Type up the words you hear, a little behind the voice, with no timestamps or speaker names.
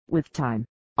With time,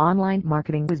 online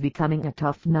marketing is becoming a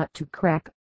tough nut to crack,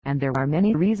 and there are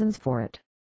many reasons for it.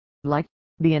 Like,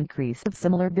 the increase of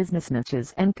similar business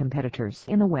niches and competitors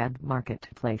in the web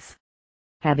marketplace.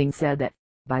 Having said that,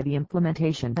 by the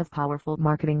implementation of powerful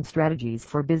marketing strategies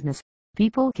for business,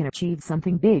 people can achieve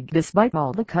something big despite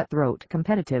all the cutthroat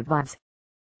competitive vibes.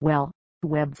 Well,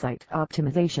 website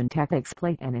optimization tactics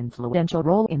play an influential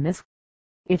role in this.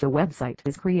 If a website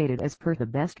is created as per the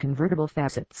best convertible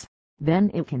facets,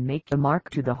 then it can make the mark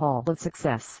to the hall of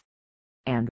success.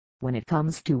 And, when it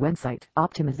comes to website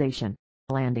optimization,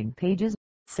 landing pages,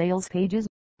 sales pages,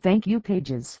 thank you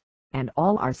pages, and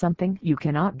all are something you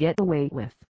cannot get away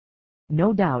with.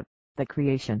 No doubt, the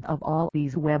creation of all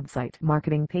these website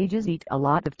marketing pages eat a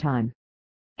lot of time.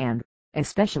 And,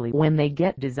 especially when they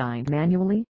get designed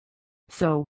manually.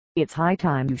 So, it's high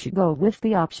time you should go with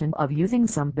the option of using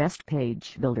some best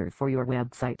page builder for your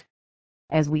website.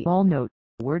 As we all know,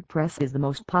 WordPress is the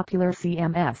most popular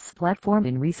CMS platform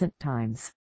in recent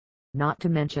times. Not to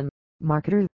mention,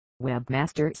 marketers,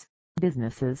 webmasters,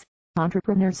 businesses,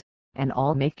 entrepreneurs, and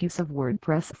all make use of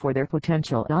WordPress for their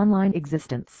potential online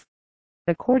existence.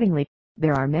 Accordingly,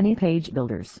 there are many page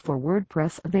builders for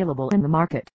WordPress available in the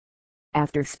market.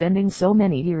 After spending so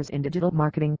many years in digital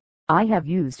marketing, I have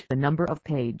used a number of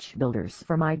page builders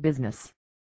for my business.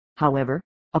 However,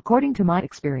 according to my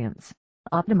experience,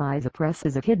 OptimizePress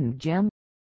is a hidden gem.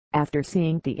 After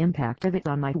seeing the impact of it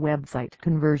on my website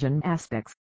conversion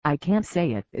aspects, I can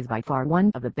say it is by far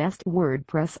one of the best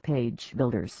WordPress page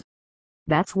builders.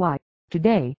 That's why,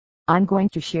 today, I'm going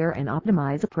to share an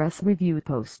OptimizePress review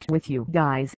post with you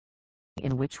guys,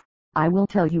 in which I will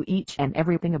tell you each and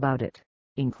everything about it,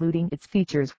 including its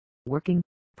features, working,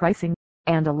 pricing,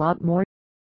 and a lot more.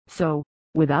 So,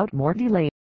 without more delay,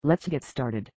 let's get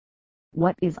started.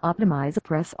 What is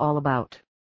OptimizePress all about?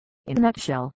 In a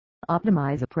nutshell,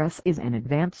 OptimizePress is an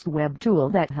advanced web tool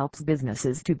that helps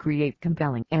businesses to create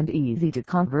compelling and easy to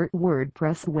convert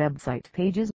WordPress website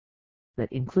pages.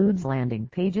 That includes landing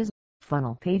pages,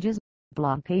 funnel pages,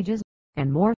 blog pages,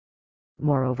 and more.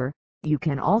 Moreover, you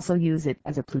can also use it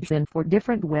as a plugin for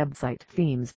different website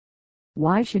themes.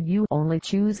 Why should you only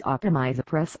choose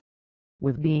OptimizePress?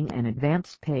 With being an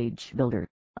advanced page builder,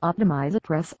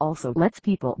 OptimizePress also lets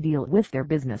people deal with their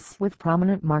business with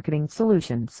prominent marketing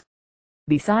solutions.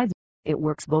 Besides, it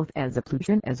works both as a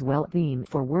plugin as well as theme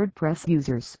for WordPress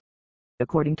users.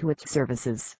 According to its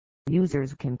services,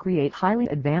 users can create highly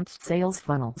advanced sales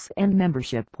funnels and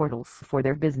membership portals for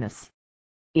their business.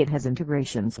 It has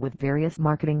integrations with various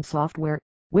marketing software,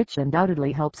 which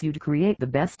undoubtedly helps you to create the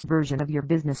best version of your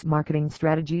business marketing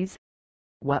strategies.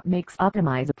 What makes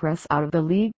OptimizePress out of the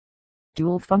league?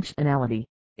 Dual functionality.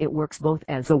 It works both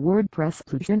as a WordPress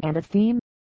plugin and a theme.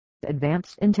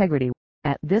 Advanced integrity.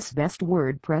 At this best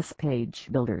WordPress page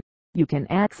builder, you can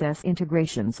access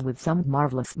integrations with some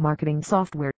marvelous marketing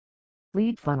software.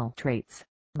 Lead funnel traits.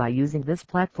 By using this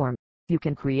platform, you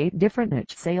can create different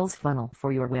niche sales funnel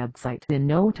for your website in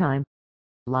no time.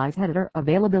 Live editor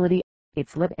availability.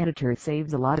 Its live editor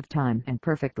saves a lot of time and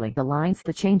perfectly aligns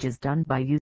the changes done by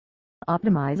you.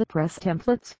 OptimizePress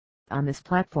templates. On this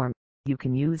platform, you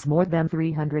can use more than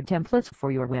 300 templates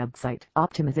for your website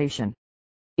optimization.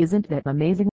 Isn't that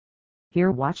amazing? Here,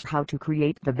 watch how to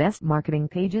create the best marketing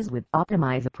pages with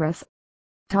OptimizePress.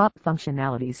 Top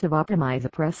functionalities of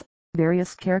OptimizePress.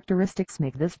 Various characteristics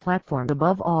make this platform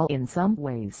above all in some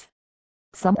ways.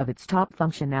 Some of its top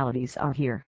functionalities are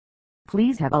here.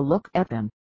 Please have a look at them.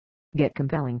 Get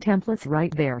compelling templates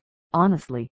right there.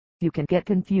 Honestly, you can get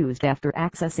confused after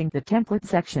accessing the template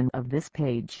section of this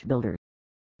page builder,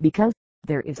 because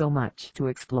there is so much to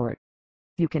explore.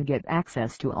 You can get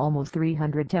access to almost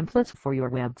 300 templates for your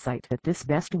website at this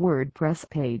best WordPress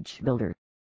page builder.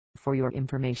 For your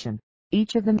information,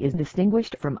 each of them is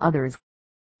distinguished from others.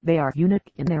 They are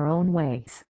unique in their own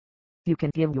ways. You can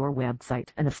give your website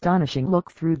an astonishing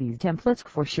look through these templates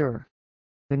for sure.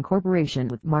 Incorporation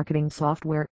with marketing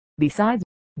software. Besides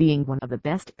being one of the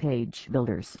best page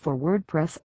builders for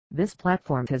WordPress, this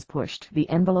platform has pushed the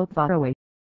envelope far away.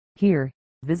 Here,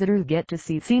 visitors get to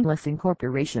see seamless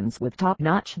incorporations with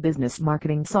top-notch business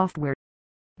marketing software.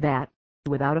 That,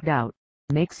 without a doubt,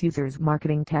 makes users'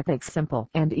 marketing tactics simple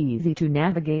and easy to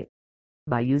navigate.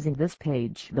 By using this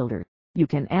page builder, you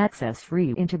can access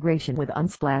free integration with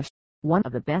Unsplash, one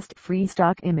of the best free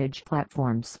stock image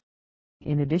platforms.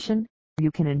 In addition,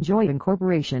 you can enjoy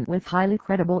incorporation with highly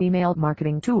credible email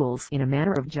marketing tools in a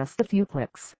matter of just a few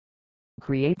clicks.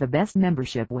 Create the best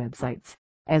membership websites.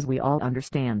 As we all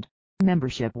understand,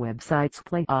 membership websites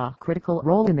play a critical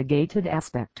role in the gated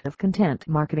aspect of content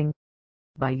marketing.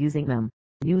 By using them,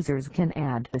 users can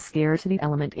add a scarcity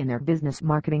element in their business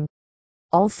marketing.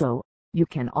 Also, you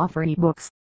can offer ebooks,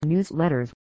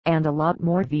 newsletters, and a lot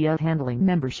more via handling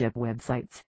membership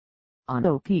websites. On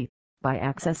OP, by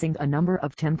accessing a number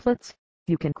of templates,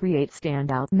 you can create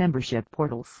standout membership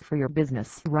portals for your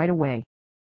business right away.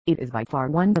 It is by far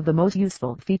one of the most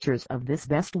useful features of this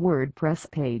best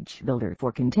WordPress page builder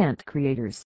for content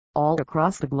creators, all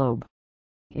across the globe.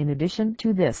 In addition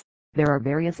to this, there are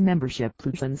various membership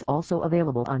plugins also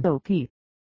available on OP.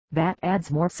 That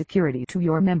adds more security to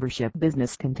your membership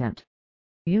business content.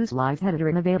 Use Live Editor,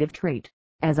 innovative trait.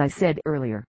 As I said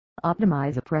earlier,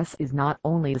 OptimizePress is not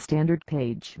only a standard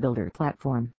page builder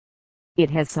platform.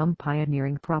 It has some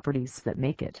pioneering properties that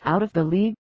make it out of the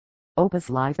league. OP's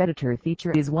Live Editor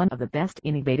feature is one of the best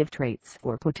innovative traits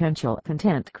for potential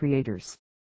content creators.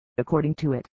 According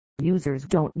to it, users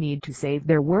don't need to save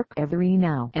their work every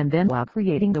now and then while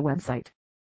creating the website.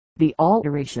 The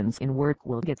alterations in work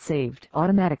will get saved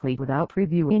automatically without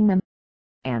previewing them.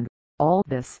 And all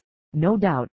this, no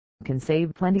doubt, can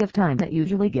save plenty of time that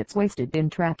usually gets wasted in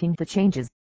tracking the changes.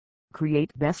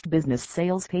 Create best business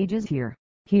sales pages here.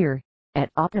 Here,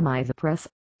 at OptimizePress,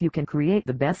 you can create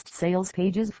the best sales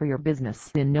pages for your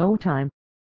business in no time.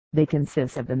 They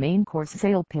consist of the main course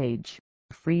sale page,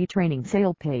 free training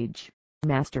sale page,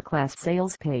 masterclass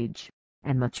sales page,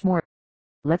 and much more.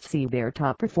 Let's see their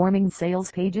top performing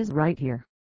sales pages right here.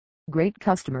 Great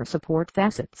customer support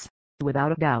facets.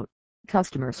 Without a doubt,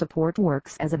 customer support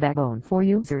works as a backbone for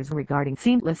users regarding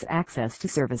seamless access to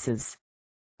services.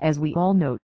 As we all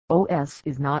know, OS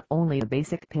is not only a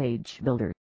basic page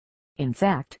builder. In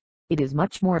fact, it is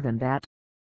much more than that.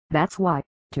 That's why,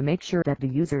 to make sure that the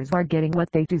users are getting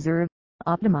what they deserve,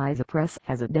 OptimizePress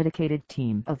has a dedicated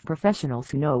team of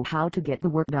professionals who know how to get the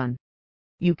work done.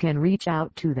 You can reach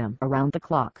out to them around the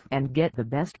clock and get the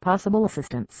best possible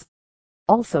assistance.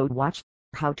 Also watch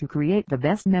how to create the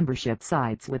best membership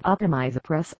sites with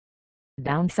OptimizePress.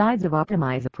 Downsides of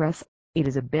OptimizePress: it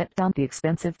is a bit on the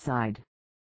expensive side.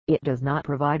 It does not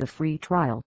provide a free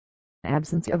trial.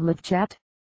 Absence of live chat.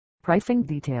 Pricing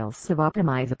details of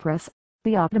OptimizePress.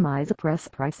 The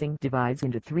OptimizePress pricing divides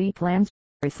into 3 plans: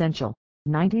 Essential,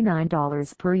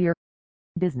 $99 per year;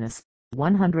 Business,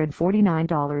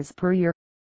 $149 per year;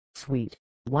 Suite,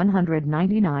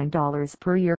 $199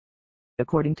 per year.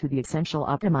 According to the Essential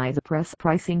OptimizePress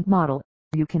pricing model,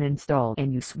 you can install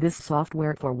and use this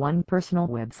software for one personal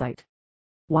website.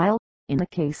 While, in the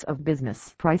case of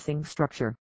Business pricing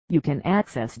structure, you can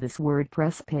access this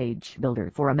WordPress page builder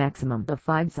for a maximum of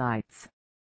 5 sites.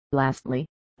 Lastly,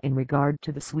 in regard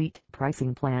to the Suite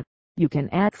pricing plan, you can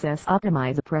access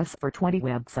OptimizePress for 20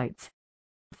 websites.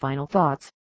 Final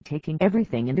thoughts: taking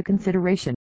everything into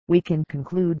consideration, we can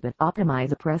conclude that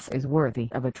OptimizePress is worthy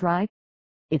of a try.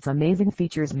 Its amazing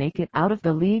features make it out of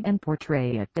the league and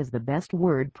portray it as the best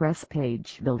WordPress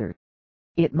page builder.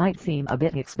 It might seem a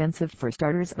bit expensive for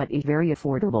starters, but is very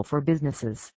affordable for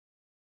businesses.